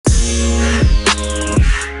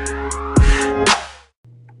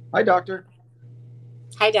Hi, doctor.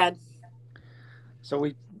 Hi, Dad. So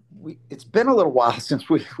we it's been a little while since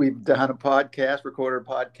we've done a podcast, recorded a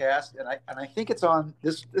podcast, and I think it's on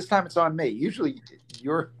this time it's on me. Usually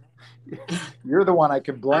you're you're the one I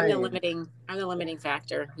can blame. I'm the limiting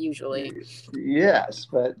factor usually. Yes,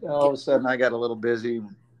 but all Get, of a sudden I got a little busy,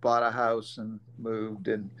 bought a house and moved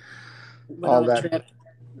and went all on a that trip.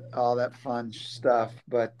 all that fun stuff.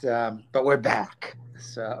 But we're back.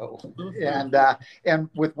 So Hmm. and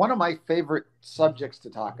with one of my favorite subjects to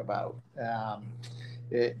talk about.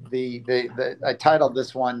 I titled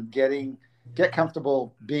this one "Get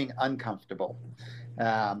Comfortable Being Uncomfortable,"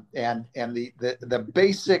 and the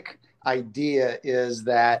basic idea is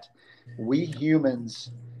that we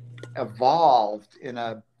humans evolved in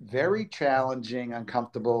a very challenging,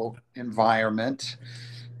 uncomfortable environment.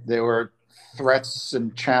 There were threats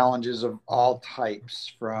and challenges of all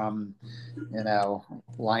types, from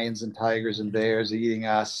lions and tigers and bears eating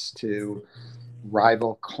us, to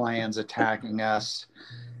rival clans attacking us,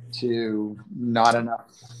 to not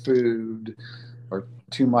enough food, or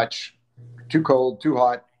too much, too cold, too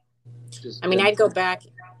hot. I Just mean, I'd go back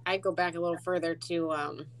a little further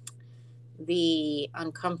to the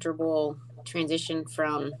uncomfortable transition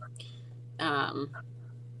from um,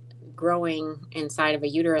 growing inside of a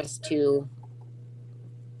uterus to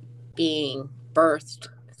being birthed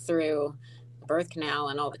through the birth canal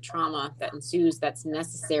and all the trauma that ensues that's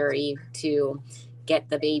necessary to get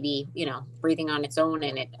the baby, breathing on its own,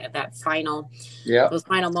 and that final yeah, those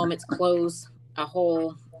final moments close a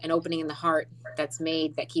hole, an opening in the heart that's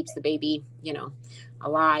made that keeps the baby,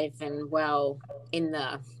 alive and well in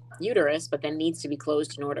the uterus, but then needs to be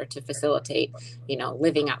closed in order to facilitate,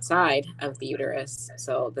 living outside of the uterus.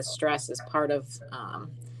 So the stress is part of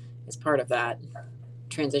that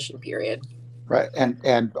transition period. right,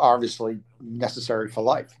 and obviously necessary for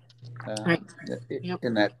life. Right. um, Yep.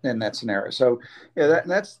 in that scenario. So yeah,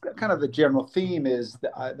 that's kind of the general theme, is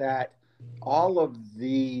that all of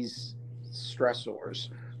these stressors,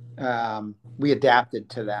 we adapted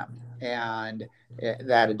to them, and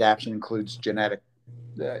that adaptation includes genetic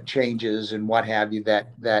changes and what have you,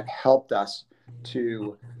 that helped us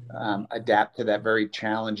to adapt to that very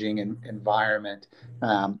challenging environment.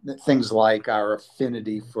 Things like our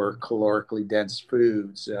affinity for calorically dense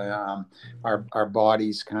foods, our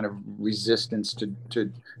body's kind of resistance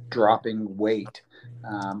to dropping weight,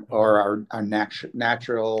 or our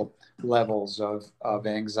natural levels of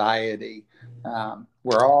anxiety,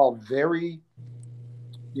 were all very,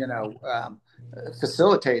 you know,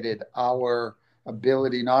 facilitated our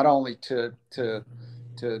ability not only to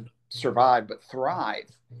survive but thrive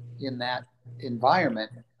in that environment.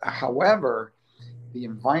 However, the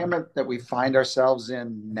environment that we find ourselves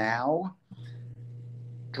in now,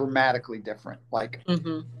 dramatically different. Like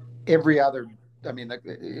Hmm. every other, I mean,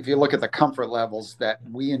 if you look at the comfort levels that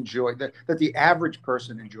we enjoy, that the average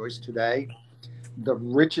person enjoys today, the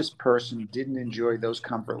richest person didn't enjoy those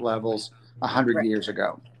comfort levels 100 Right. years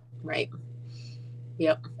ago. Right.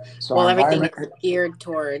 Yep. So Well, our everything environment, is geared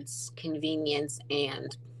towards convenience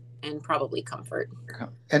and probably comfort.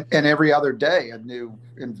 and every other day a new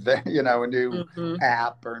Hmm.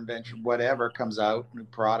 app or invention, whatever comes out, new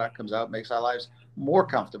product comes out, makes our lives more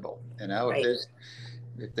comfortable. If Right.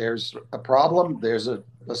 there's a problem, there's a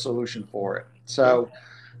solution for it. Yep.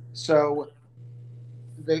 So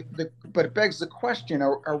but it begs the question: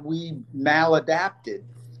 Are we maladapted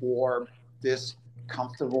for this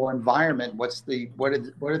comfortable environment? What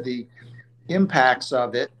are the impacts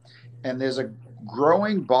of it? And there's a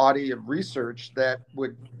growing body of research that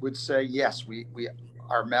would say yes, we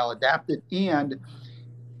are maladapted, and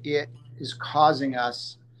it is causing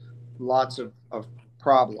us lots of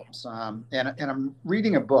problems. And I'm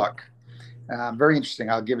reading a book, very interesting.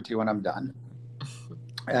 I'll give it to you when I'm done.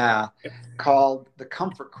 Uh, Called "The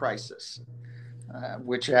Comfort Crisis,"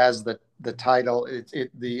 which has the title.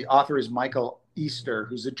 The author is Michael Easter,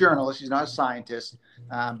 who's a journalist. He's not a scientist,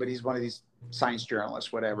 but he's one of these science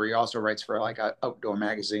journalists, whatever. He also writes for like an outdoor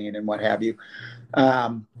magazine and what have you.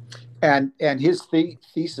 Um, and his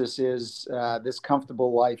thesis is, this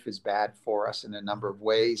comfortable life is bad for us in a number of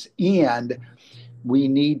ways, and we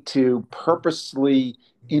need to purposely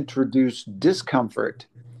introduce discomfort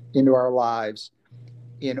into our lives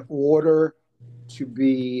in order to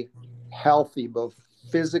be healthy, both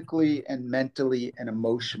physically and mentally and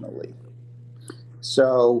emotionally.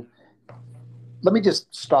 So let me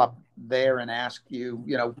just stop there and ask you,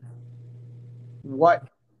 what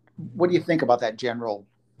what do you think about that general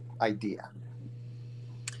idea?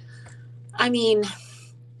 I mean,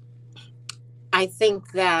 I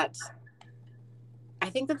think that I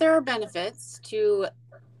think that there are benefits to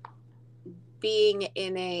being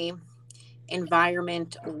in a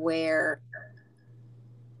environment where,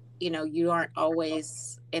 you know, you aren't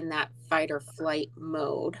always in that fight or flight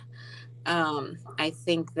mode. I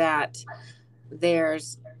think that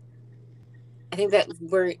there's, I think that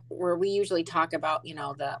where we usually talk about, you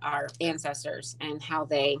know, our ancestors and how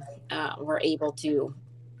they were able to,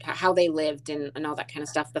 how they lived and all that kind of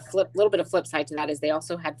stuff. The little bit of flip side to that is they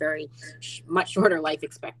also had very much shorter life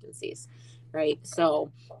expectancies, right?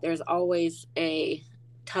 So there's always a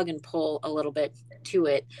tug and pull a little bit to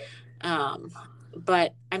it. Um,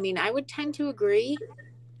 but I mean, I would tend to agree.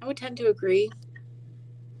 I would tend to agree.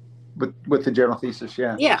 With the general thesis,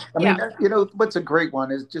 yeah. Yeah, I mean, yeah, you know, what's a great one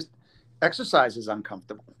is just exercise is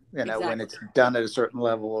uncomfortable, you know, when it's exactly. done at a certain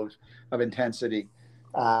level of intensity.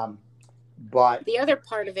 But The other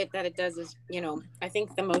part of it that it does is, you know, I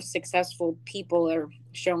think the most successful people are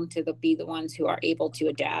shown to be the ones who are able to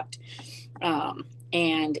adapt.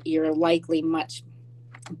 And you're likely much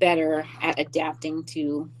better at adapting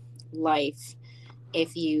to life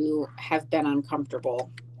if you have been uncomfortable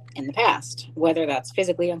in the past, whether that's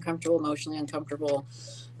physically uncomfortable, emotionally uncomfortable.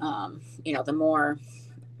 You know, the more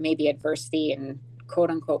maybe adversity and quote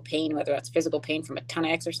unquote pain, whether that's physical pain from a ton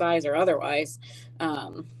of exercise or otherwise,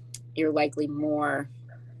 um, you're likely more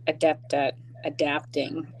adept at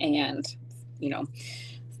adapting and, you know,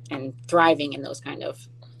 and thriving in those kind of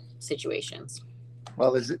situations.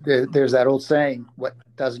 well, there's that old saying, "What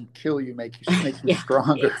doesn't kill you makes you Yeah,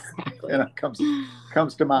 stronger." You exactly. know,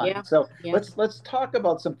 comes to mind. Yeah, So yeah. let's talk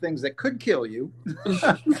about some things that could kill you,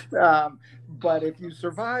 but if you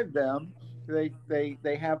survive them,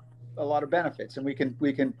 they have a lot of benefits, and we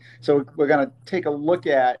can. So we're going to take a look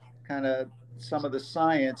at kind of some of the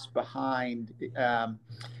science behind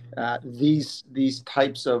these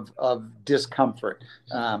types of discomfort,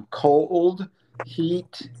 cold,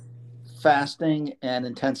 heat, fasting, and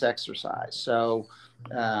intense exercise. So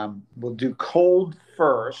we'll do cold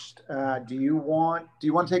first. Do you want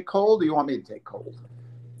to take cold, or do you want me to take cold?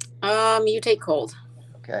 You take cold.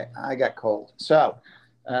 Okay, I got cold. So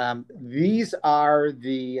these are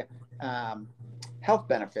the um, health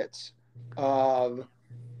benefits of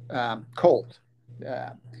cold.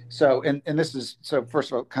 Uh, and this is so.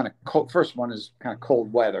 First of all, kind of cold. First one is kind of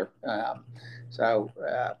cold weather. So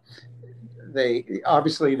they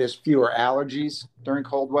obviously there's fewer allergies during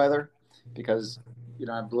cold weather because you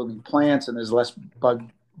don't have blooming plants and there's less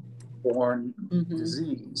bug-borne Mm-hmm.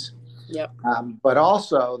 disease. Yep. But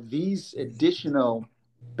also these additional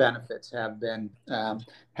benefits have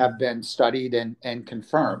been studied and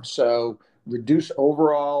confirmed. So reduce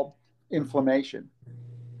overall inflammation.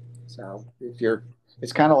 So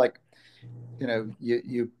it's kind of like, you know,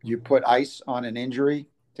 you put ice on an injury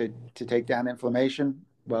to take down inflammation.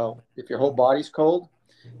 Well, if your whole body's cold,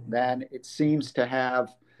 then it seems to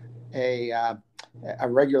have a uh, a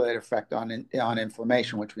regulated effect on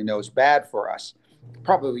inflammation, which we know is bad for us.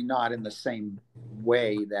 Probably not in the same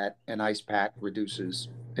way that an ice pack reduces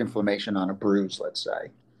inflammation on a bruise, let's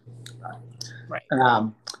say. Right.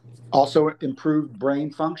 Um, Also, improved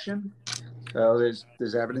brain function. So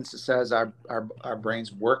there's evidence that says our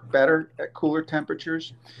brains work better at cooler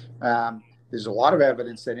temperatures. There's a lot of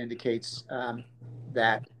evidence that indicates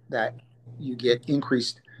that you get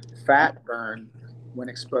increased fat burn when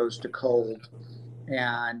exposed to cold,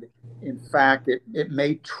 and in fact, it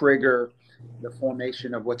may trigger the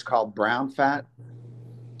formation of what's called brown fat.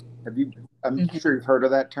 Have you? I'm Mm-hmm. sure you've heard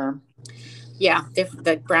of that term. Yeah,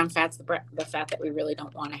 the brown fat's the fat that we really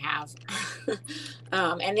don't want to have.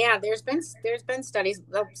 And yeah, there's been studies.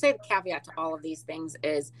 They'll say the caveat to all of these things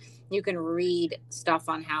is you can read stuff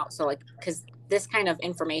on how, so like, because this kind of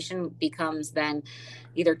information becomes then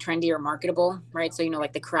either trendy or marketable, right? So, you know,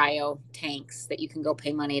 like the cryo tanks that you can go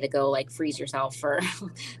pay money to go like freeze yourself for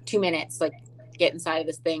 2 minutes, like get inside of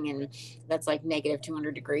this thing, and that's like negative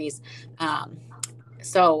 200 degrees.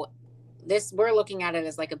 So this, we're looking at it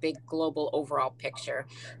as like a big global overall picture.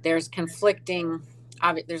 There's conflicting,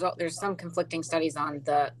 there's some conflicting studies on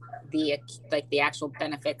the like the actual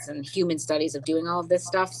benefits and human studies of doing all of this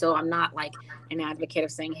stuff. So I'm not like an advocate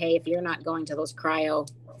of saying, hey, if you're not going to those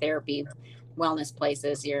cryotherapy wellness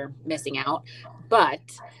places, you're missing out. But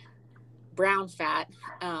brown fat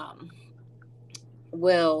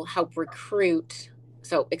will help recruit.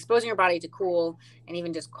 So exposing your body to cool and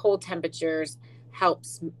even just cold temperatures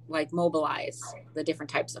helps like mobilize the different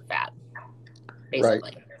types of fat, Right.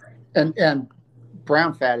 basically. And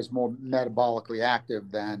brown fat is more metabolically active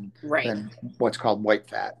Right. than what's called white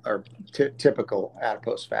fat or typical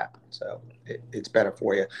adipose fat. So it's better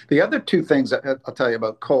for you. The other two things that I'll tell you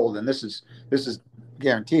about cold, and this is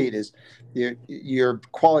guaranteed, is your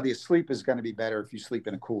quality of sleep is going to be better if you sleep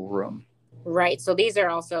in a cool room. Right. So these are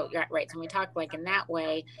also right. So when we talk like in that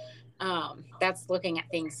way, that's looking at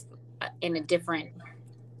things in a different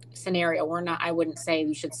scenario. I wouldn't say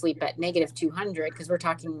you should sleep at negative 200 because we're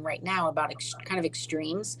talking right now about kind of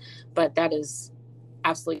extremes, but that is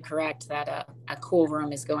absolutely correct that a cool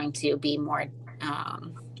room is going to be more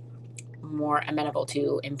amenable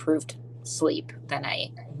to improved sleep than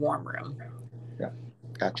a warm room. Yeah.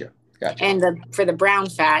 Gotcha. And for the brown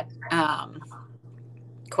fat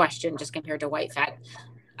question, just compared to white fat,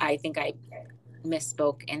 I think I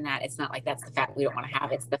misspoke in that it's not like that's the fat we don't want to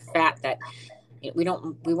have. It's the fat that we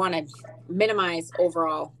want to minimize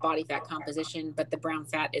overall body fat composition, but the brown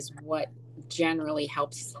fat is what generally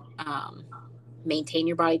helps maintain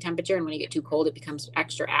your body temperature. And when you get too cold, it becomes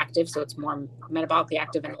extra active. So it's more metabolically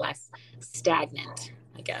active and less stagnant,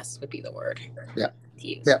 I guess would be the word. Yeah.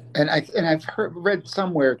 Yeah. And I've read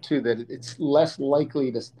somewhere too that it's less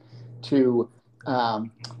likely to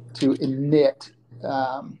emit,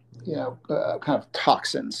 kind of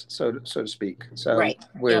toxins, so to speak. So right.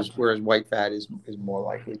 whereas white fat is more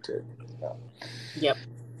likely to. Yep.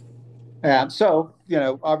 So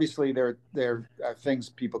obviously there are things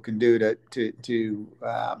people can do to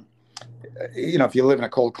if you live in a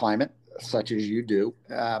cold climate such as you do,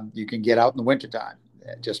 you can get out in the wintertime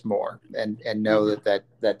just more and know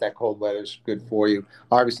that cold weather is good for you.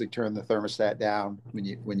 Obviously turn the thermostat down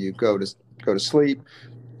when you go to sleep,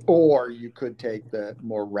 or you could take the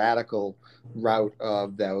more radical route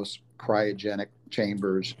of those cryogenic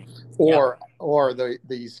chambers, or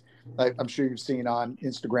these, I'm sure you've seen on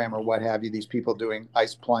Instagram or what have you, these people doing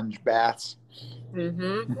ice plunge baths.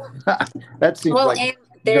 Mm-hmm. That seems like and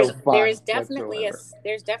there's definitely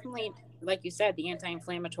like you said, the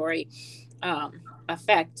anti-inflammatory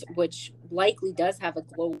effect, which likely does have a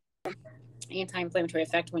global anti-inflammatory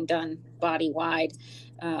effect when done body-wide,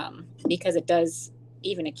 because it does,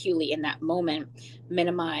 even acutely in that moment,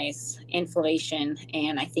 minimize inflammation.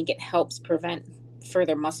 And I think it helps prevent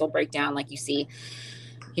further muscle breakdown, like you see,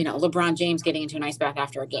 LeBron James getting into an ice bath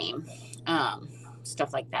after a game,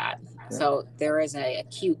 stuff like that. Yeah. So there is a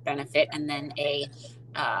acute benefit and then a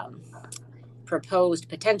proposed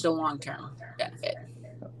potential long-term benefit.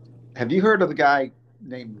 Have you heard of the guy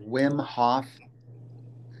named Wim Hof?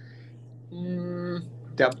 WIM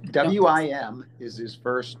is his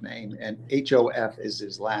first name and HOF is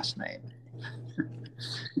his last name.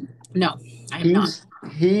 No, I have not.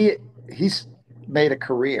 He's made a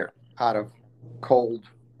career out of cold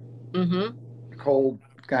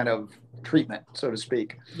kind of treatment, so to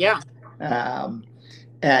speak. Yeah.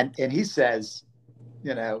 And he says,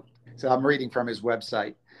 so I'm reading from his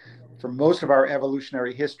website. For most of our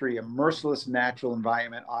evolutionary history, a merciless natural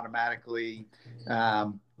environment automatically,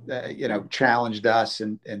 challenged us,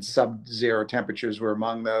 and sub-zero temperatures were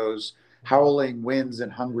among those. Howling winds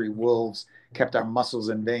and hungry wolves kept our muscles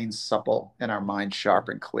and veins supple and our minds sharp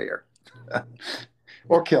and clear.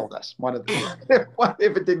 Or killed us. One of the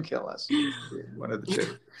if it didn't kill us, one of the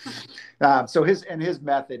two. So his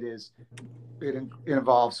method is it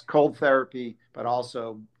involves cold therapy, but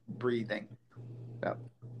also breathing.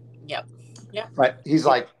 Yep. But he's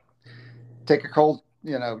like, take the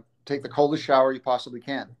coldest shower you possibly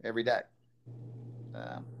can every day.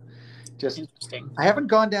 Just interesting. I haven't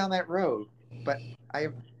gone down that road, but I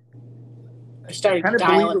started kind of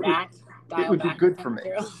dial it back. It would be good for me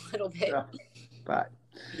a little bit. But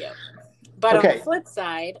But on the flip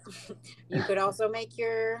side, you could also make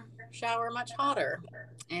your shower much hotter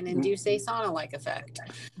and induce a sauna-like effect,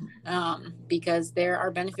 because there are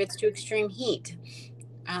benefits to extreme heat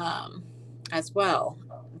as well.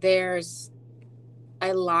 There's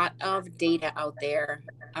a lot of data out there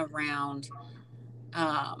around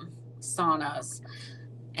saunas,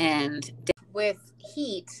 and with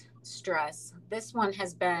heat stress, this one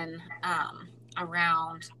has been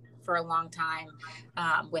around for a long time,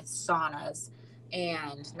 with saunas,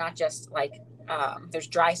 and not just like there's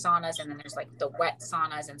dry saunas, and then there's like the wet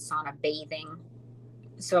saunas and sauna bathing.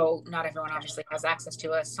 So not everyone obviously has access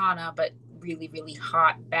to a sauna, but really, really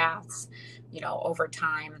hot baths, over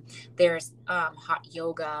time. There's hot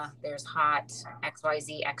yoga, there's hot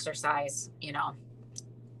XYZ exercise,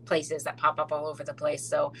 places that pop up all over the place.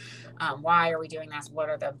 So why are we doing this? What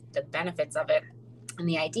are the benefits of it? And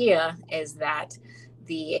the idea is that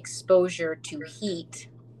the exposure to heat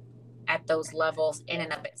at those levels in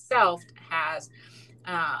and of itself has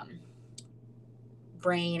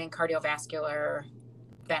brain and cardiovascular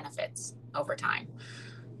benefits over time.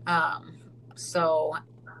 So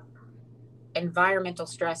environmental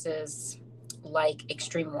stresses like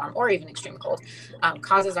extreme warm or even extreme cold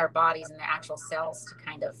causes our bodies and the actual cells to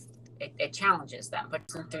kind of it challenges them,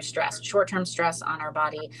 puts them through stress. Short-term stress on our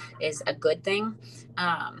body is a good thing.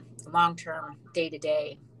 Long-term,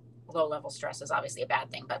 day-to-day, low-level stress is obviously a bad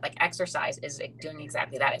thing, but like exercise is doing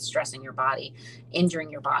exactly that. It's stressing your body, injuring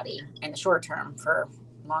your body in the short term for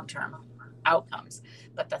long-term outcomes.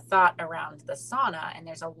 But the thought around the sauna, and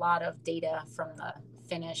there's a lot of data from the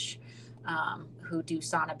Finnish who do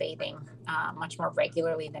sauna bathing much more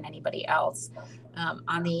regularly than anybody else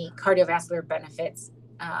on the cardiovascular benefits,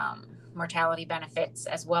 mortality benefits,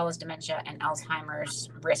 as well as dementia and Alzheimer's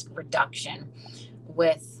risk reduction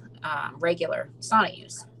with regular sauna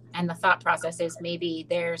use. And the thought process is maybe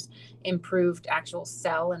there's improved actual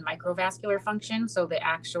cell and microvascular function. So the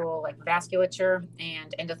actual like vasculature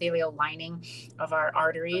and endothelial lining of our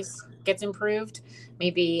arteries gets improved.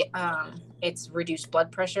 Maybe it's reduced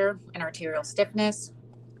blood pressure and arterial stiffness,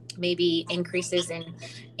 maybe increases in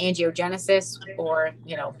angiogenesis or,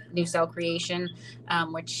 new cell creation,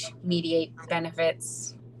 which mediate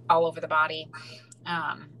benefits all over the body.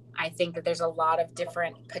 I think that there's a lot of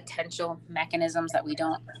different potential mechanisms that we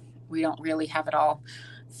don't really have it all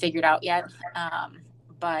figured out yet.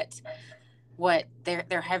 But what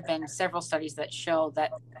there have been several studies that show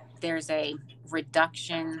that there's a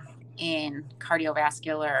reduction in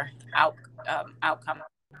cardiovascular outcome,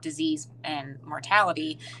 disease and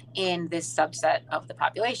mortality in this subset of the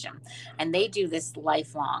population. And they do this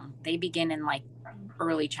lifelong. They begin in like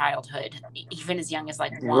early childhood, even as young as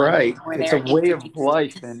like one. Right. It's a way of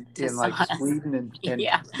life in like saunas. Sweden and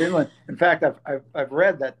Finland. In fact, I've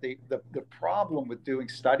read that the problem with doing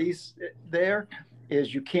studies there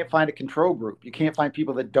is you can't find a control group. You can't find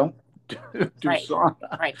people that don't do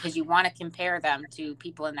sauna. Right, because you want to compare them to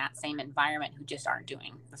people in that same environment who just aren't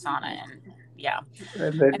doing the sauna.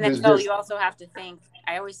 And then so you also have to think,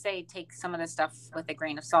 I always say take some of this stuff with a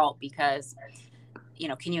grain of salt, because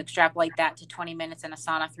can you extrapolate that to 20 minutes in a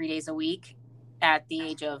sauna 3 days a week at the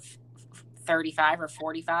age of 35 or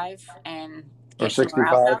 45 and or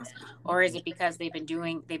 65? Or is it because they've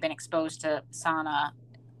been exposed to sauna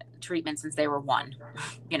treatment since they were one?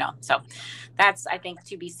 So that's, I think,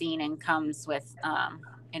 to be seen, and comes with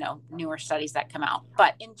newer studies that come out.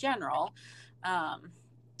 But in general,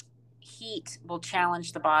 heat will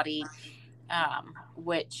challenge the body,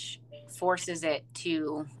 which forces it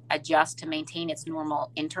to adjust to maintain its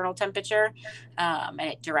normal internal temperature, and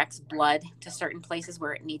it directs blood to certain places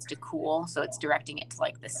where it needs to cool. So it's directing it to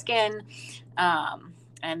like the skin,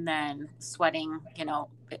 and then sweating,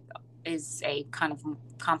 is a kind of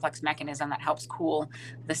complex mechanism that helps cool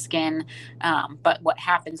the skin. But what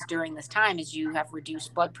happens during this time is you have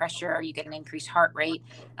reduced blood pressure, you get an increased heart rate,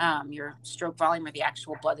 your stroke volume, or the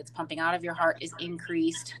actual blood that's pumping out of your heart, is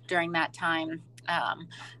increased during that time.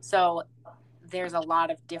 So there's a lot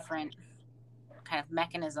of different kind of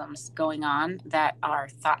mechanisms going on that are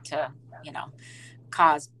thought to,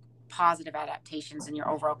 cause positive adaptations in your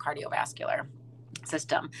overall cardiovascular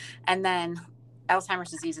system. And then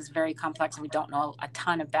Alzheimer's disease is very complex and we don't know a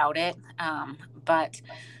ton about it. But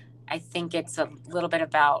I think it's a little bit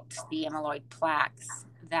about the amyloid plaques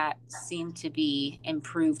that seem to be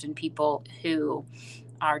improved in people who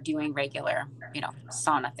are doing regular,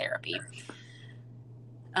 sauna therapy.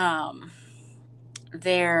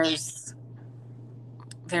 There's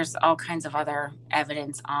all kinds of other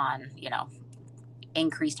evidence on,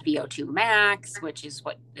 increased VO2 max, which is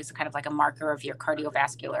what is kind of like a marker of your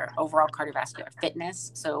overall cardiovascular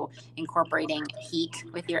fitness. So incorporating heat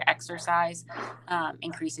with your exercise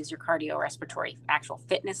increases your cardiorespiratory actual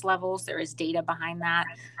fitness levels. There is data behind that.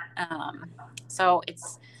 So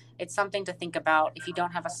it's something to think about. If you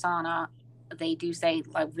don't have a sauna, they do say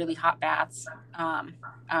like really hot baths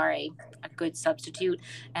are a good substitute.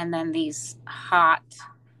 And then these hot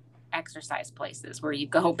exercise places where you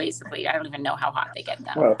go, basically, I don't even know how hot they get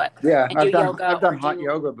them. Well, but yeah, I've done hot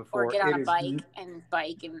yoga before. Or get on a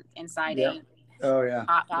bike and inside a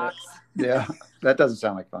hot box. Yeah, that doesn't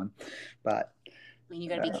sound like fun. But I mean, you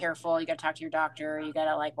got to be careful. You got to talk to your doctor. You got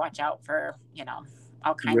to like watch out for,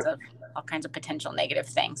 all kinds of potential negative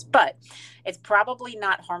things. But it's probably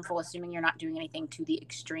not harmful, assuming you're not doing anything to the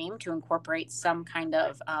extreme, to incorporate some kind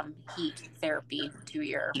of heat therapy to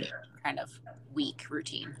your kind of week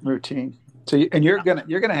routine. So you're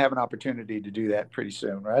gonna have an opportunity to do that pretty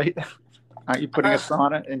soon, right? Aren't you putting a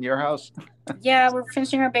sauna in your house? Yeah, we're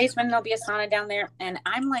finishing our basement. There'll be a sauna down there, and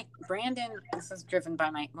I'm like, Brandon, this is driven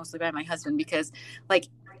mostly by my husband, because like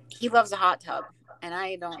he loves a hot tub, and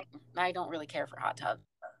I don't really care for hot tub.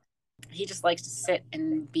 He just likes to sit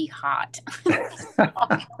and be hot.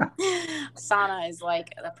 Sauna is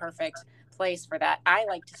like the perfect place for that. I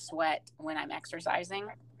like to sweat when I'm exercising,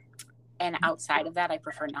 And outside of that, I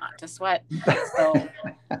prefer not to sweat. So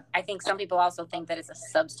I think some people also think that it's a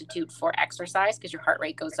substitute for exercise because your heart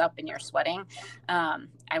rate goes up and you're sweating. I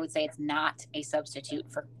would say it's not a substitute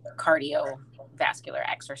for cardiovascular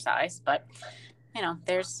exercise, but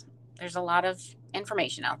there's a lot of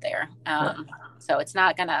information out there. So it's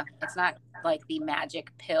not like the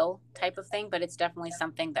magic pill type of thing, but it's definitely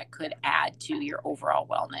something that could add to your overall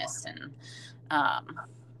wellness and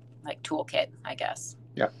like toolkit, I guess.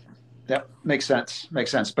 Yep. Makes sense.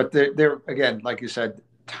 But there again, like you said,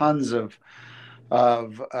 tons of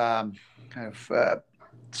kind of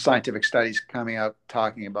scientific studies coming out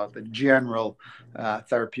talking about the general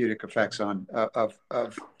therapeutic effects of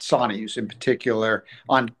sauna use, in particular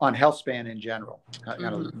on health span in general, kind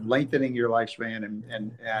of lengthening your lifespan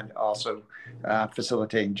and also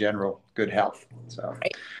facilitating general good health.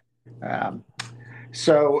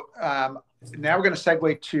 So, now we're going to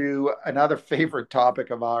segue to another favorite topic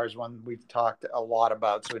of ours, one we've talked a lot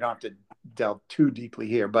about, so we don't have to delve too deeply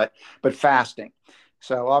here, but fasting.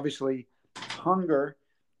 So obviously, hunger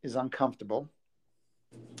is uncomfortable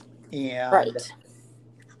and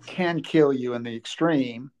can kill you in the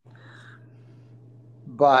extreme.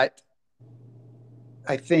 But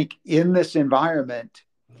I think in this environment,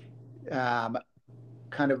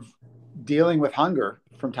 kind of dealing with hunger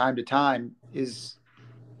from time to time is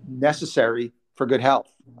necessary for good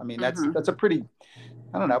health. I mean, that's a pretty,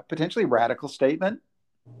 I don't know, potentially radical statement,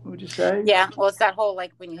 would you say? Yeah. Well, it's that whole,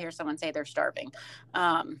 like when you hear someone say they're starving.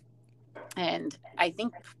 And I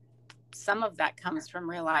think some of that comes from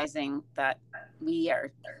realizing that we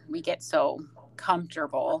get so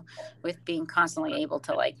comfortable with being constantly able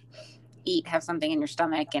to like eat, have something in your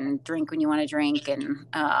stomach and drink when you want to drink.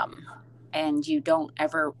 And you don't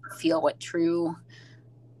ever feel what true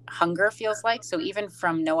hunger feels like. So even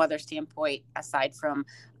from no other standpoint, aside from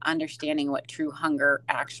understanding what true hunger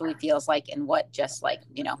actually feels like and what just like,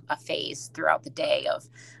 a phase throughout the day of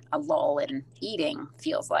a lull in eating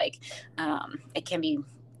feels like, it can be,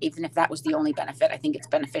 even if that was the only benefit, I think it's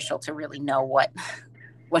beneficial to really know what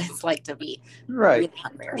it's like to be really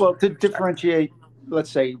hungry. Well, to differentiate,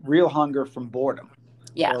 let's say, real hunger from boredom.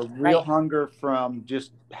 Yeah. Or real hunger from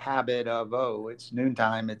just habit of, it's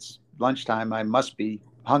noontime, it's lunchtime, I must be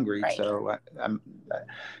hungry, so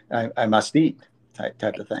I must eat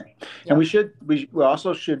type of thing. And we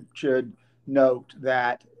also should note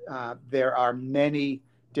that there are many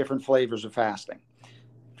different flavors of fasting.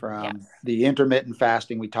 From the intermittent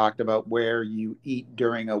fasting we talked about, where you eat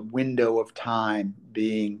during a window of time,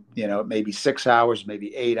 being maybe 6 hours,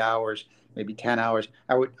 maybe 8 hours, maybe 10 hours.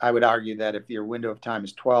 I would argue that if your window of time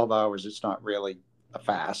is 12 hours, it's not really a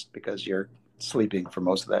fast because you're sleeping for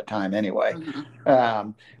most of that time anyway.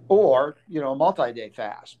 Or a multi-day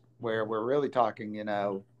fast where we're really talking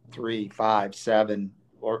 3, 5, 7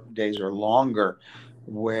 days or longer,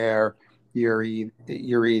 where you're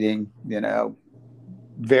eating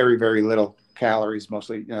very, very little calories,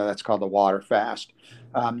 mostly that's called the water fast.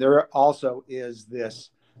 There also is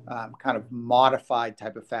this kind of modified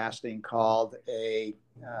type of fasting called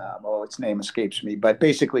its name escapes me, but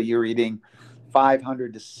basically you're eating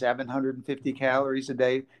 500 to 750 calories a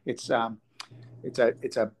day. It's a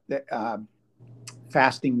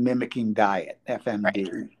fasting mimicking diet,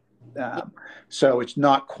 FMD. So it's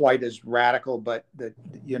not quite as radical, but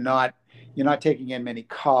you're not taking in many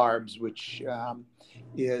carbs, which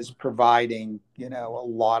is providing a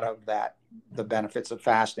lot of that. The benefits of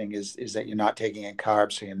fasting is that you're not taking in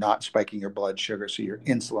carbs, so you're not spiking your blood sugar, so your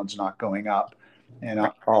insulin's not going up, and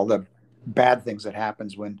all the bad things that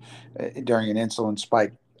happens when during an insulin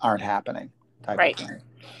spike aren't happening type of thing.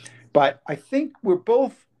 But I think we're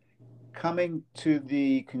both coming to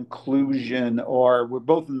the conclusion, or we're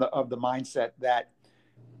both of the mindset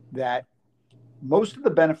that most of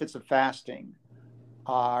the benefits of fasting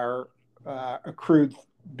are accrued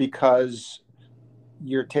because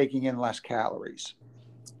you're taking in less calories.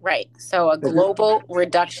 Right. So a global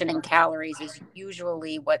reduction in calories is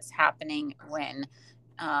usually what's happening when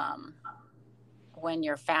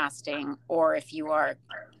you're fasting, or if you are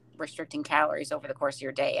restricting calories over the course of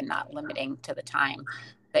your day and not limiting to the time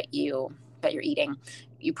that you're eating,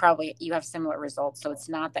 you have similar results. So it's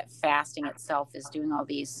not that fasting itself is doing all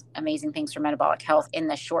these amazing things for metabolic health in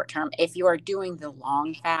the short term. If you are doing the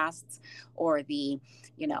long fasts or the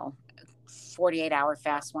 48-hour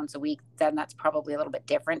fast once a week, then that's probably a little bit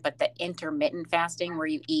different. But the intermittent fasting, where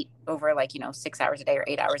you eat over 6 hours a day or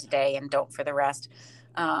 8 hours a day and don't for the rest,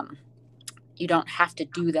 you don't have to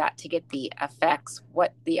do that to get the effects.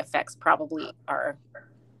 What the effects probably are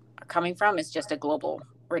coming from is just a global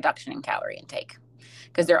reduction in calorie intake,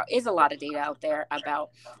 because there is a lot of data out there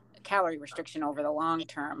about calorie restriction over the long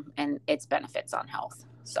term and its benefits on health.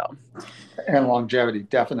 So, and longevity,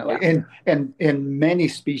 definitely, yeah. and in many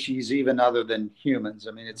species, even other than humans.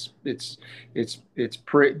 I mean,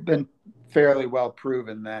 been fairly well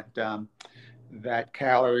proven that that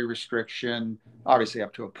calorie restriction, obviously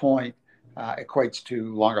up to a point, equates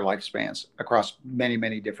to longer lifespans across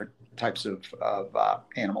many different types of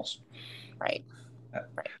animals. Right.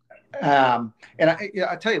 Right. And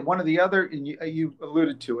I tell you, one of the other, and you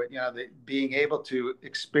alluded to it, being able to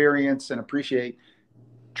experience and appreciate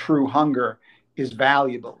true hunger is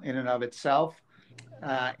valuable in and of itself.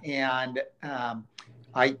 And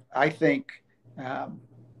I think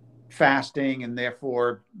fasting and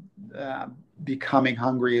therefore becoming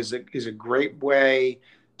hungry is a great way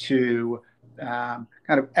to kind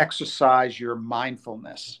of exercise your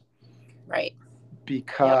mindfulness. Right.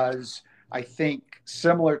 Because I think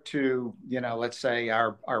similar to, let's say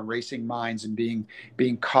our racing minds and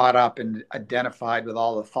being caught up and identified with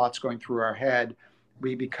all the thoughts going through our head,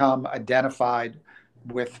 we become identified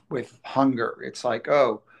with hunger. It's like,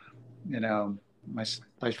 oh,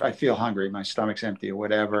 I feel hungry, my stomach's empty or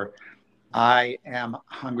whatever. I am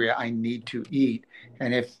hungry, I need to eat.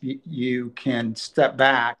 And if you can step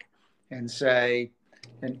back and say,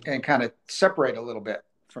 and kind of separate a little bit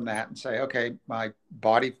from that and say, okay, my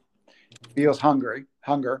body feels hunger.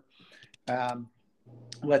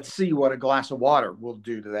 Let's see what a glass of water will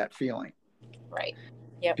do to that feeling. Right.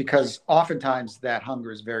 Yep. Because oftentimes that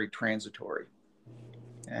hunger is very transitory.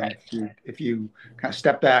 And right. if you kind of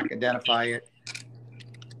step back, identify it,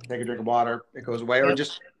 take a drink of water, it goes away, or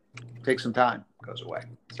just take some time, it goes away.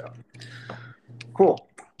 So cool.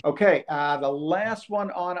 Okay, the last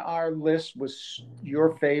one on our list was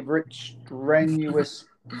your favorite, strenuous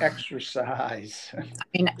exercise. I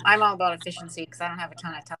mean, I'm all about efficiency because I don't have a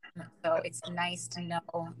ton of time. So it's nice to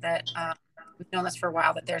know that we've known this for a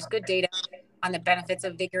while, that there's good data on the benefits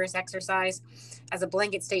of vigorous exercise. As a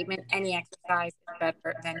blanket statement, any exercise is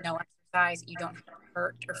better than no exercise. You don't have to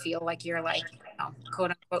hurt or feel like you're like,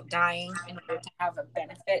 quote unquote, dying in order to have a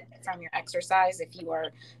benefit from your exercise. If you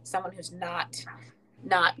are someone who's not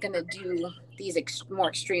going to do these more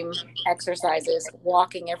extreme exercises,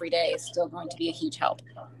 walking every day is still going to be a huge help.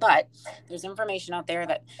 But there's information out there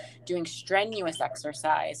that doing strenuous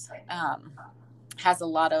exercise has a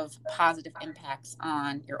lot of positive impacts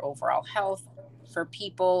on your overall health. For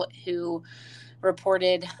people who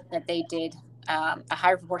reported that they did a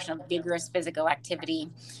higher proportion of vigorous physical activity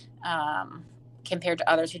compared to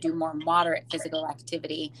others who do more moderate physical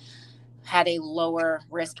activity, had a lower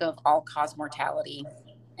risk of all-cause mortality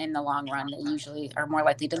in the long run. They usually are more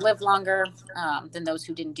likely to live longer than those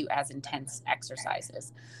who didn't do as intense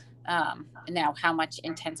exercises. Now, how much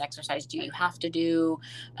intense exercise do you have to do?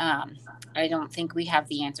 I don't think we have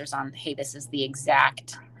the answers on, hey, this is the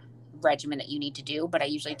exact regimen that you need to do. But I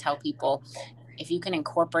usually tell people, if you can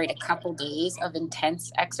incorporate a couple days of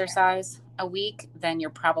intense exercise a week, then you're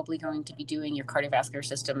probably going to be doing your cardiovascular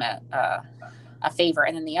system a favor.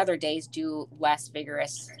 And then the other days do less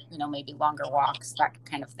vigorous, maybe longer walks, that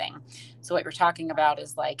kind of thing. So what we're talking about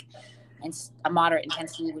is like, a moderate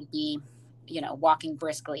intensity would be, walking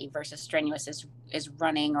briskly, versus strenuous is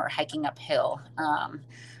running or hiking uphill,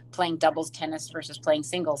 playing doubles tennis versus playing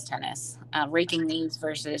singles tennis, raking leaves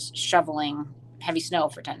versus shoveling heavy snow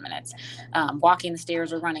for 10 minutes, walking the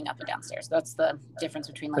stairs or running up and down stairs. That's the difference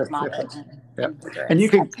between like moderate and vigorous. And you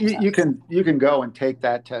can go and take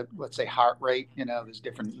that to, let's say, heart rate. There's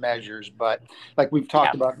different measures, but like we've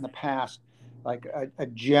talked about in the past, like a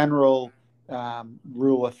general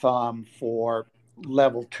rule of thumb for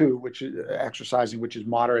level 2, which is exercising, which is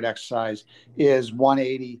moderate exercise, is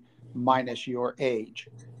 180 minus your age.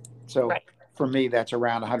 So for me, that's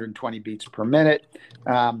around 120 beats per minute.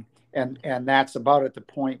 And that's about at the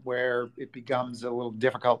point where it becomes a little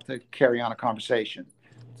difficult to carry on a conversation.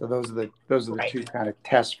 So those are the two kind of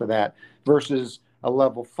tests for that, versus a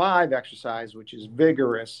level 5 exercise, which is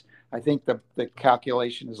vigorous. I think the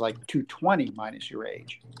calculation is like 220 minus your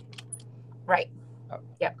age. Right.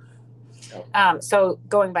 Yep. So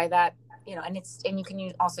going by that, and you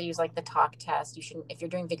can also use like the talk test. You shouldn't, if you're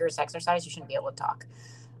doing vigorous exercise, you shouldn't be able to talk.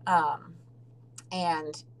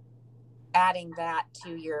 And adding that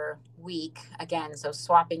to your week again, so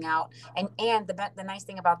swapping out, and the nice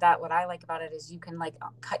thing about that, what I like about it, is you can like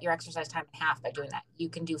cut your exercise time in half by doing that. You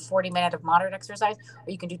can do 40 minutes of moderate exercise,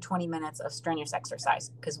 or you can do 20 minutes of strenuous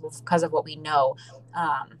exercise, because of what we know,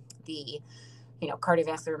 the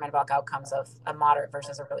cardiovascular metabolic outcomes of a moderate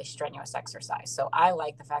versus a really strenuous exercise. So I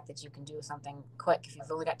like the fact that you can do something quick. If you've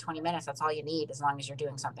only got 20 minutes, that's all you need, as long as you're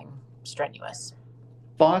doing something strenuous.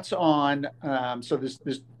 Thoughts on so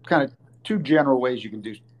there's kind of two general ways you can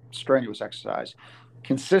do strenuous exercise,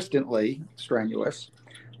 consistently strenuous,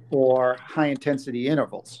 or high intensity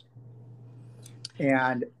intervals.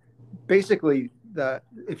 And basically,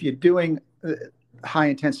 if you're doing high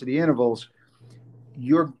intensity intervals,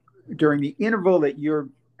 during the interval that you're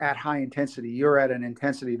at high intensity, you're at an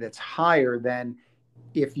intensity that's higher than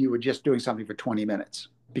if you were just doing something for 20 minutes.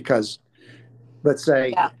 Because let's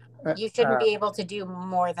say you shouldn't be able to do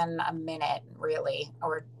more than a minute, really,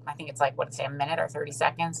 or I think it's like a minute or 30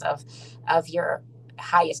 seconds of your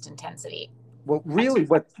highest intensity. Well, really,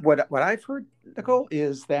 what I've heard, Nicole,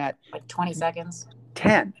 is that like 20 seconds,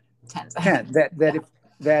 10 seconds.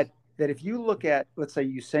 That if you look at, let's say,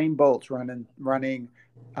 Usain Bolt's running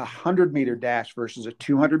 100-meter dash versus a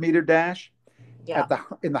 200-meter dash, in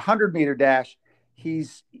the 100-meter dash,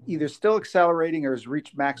 he's either still accelerating or has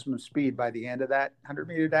reached maximum speed by the end of that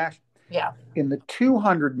 100-meter dash. Yeah. In the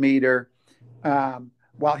 200-meter,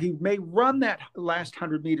 while he may run that last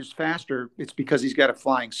 100 meters faster, it's because he's got a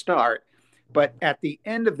flying start. But at the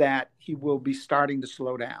end of that, he will be starting to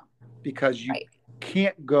slow down because you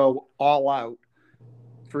can't go all out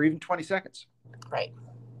for even 20 seconds. Right.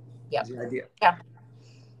 Yeah. That's the idea. Yeah.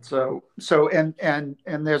 So and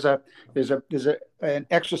there's an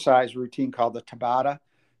exercise routine called the Tabata.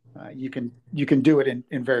 You can do it in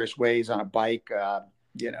various ways on a bike,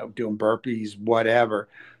 doing burpees, whatever.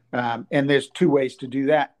 And there's two ways to do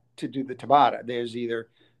that, to do the Tabata. There's either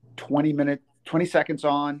 20 seconds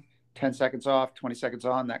on, 10 seconds off, 20 seconds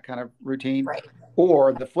on, that kind of routine. Right.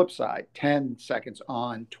 Or the flip side, 10 seconds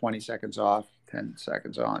on, 20 seconds off, 10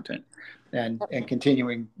 seconds on, and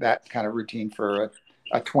continuing that kind of routine for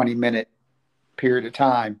a 20-minute period of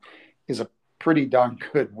time is a pretty darn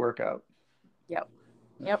good workout. Yep,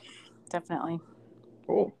 definitely.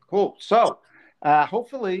 Cool. So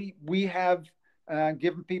hopefully we have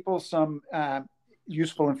given people some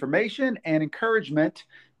useful information and encouragement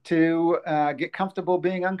to get comfortable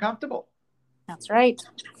being uncomfortable. That's right.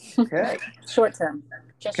 Okay. Short term.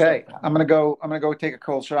 Okay. I'm gonna go take a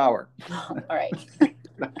cold shower. All right.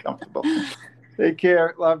 Not comfortable. Take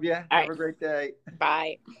care. Love you. Have a great day.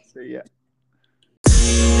 Bye. See ya.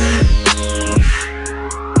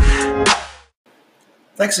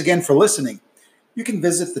 Thanks again for listening. You can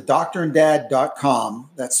visit thedoctorandad.com.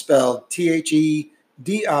 That's spelled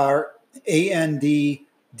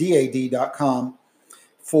THEDRANDDAD.com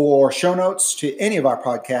for show notes to any of our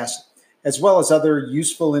podcasts, as well as other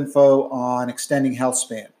useful info on extending health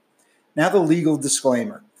span. Now, the legal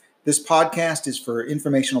disclaimer. This podcast is for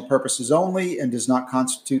informational purposes only and does not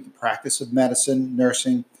constitute the practice of medicine,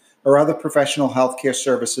 nursing, or other professional healthcare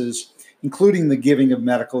services, including the giving of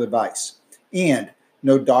medical advice. And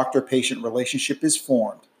no doctor-patient relationship is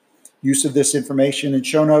formed. Use of this information and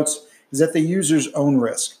show notes is at the user's own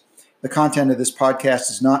risk. The content of this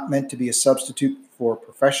podcast is not meant to be a substitute for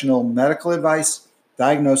professional medical advice,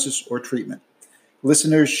 diagnosis, or treatment.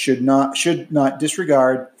 Listeners should not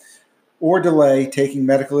disregard or delay taking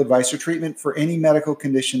medical advice or treatment for any medical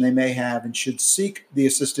condition they may have and should seek the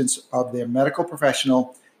assistance of their medical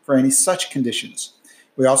professional for any such conditions.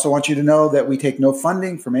 We also want you to know that we take no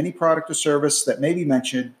funding from any product or service that may be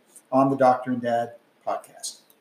mentioned on the Doctor and Dad podcast.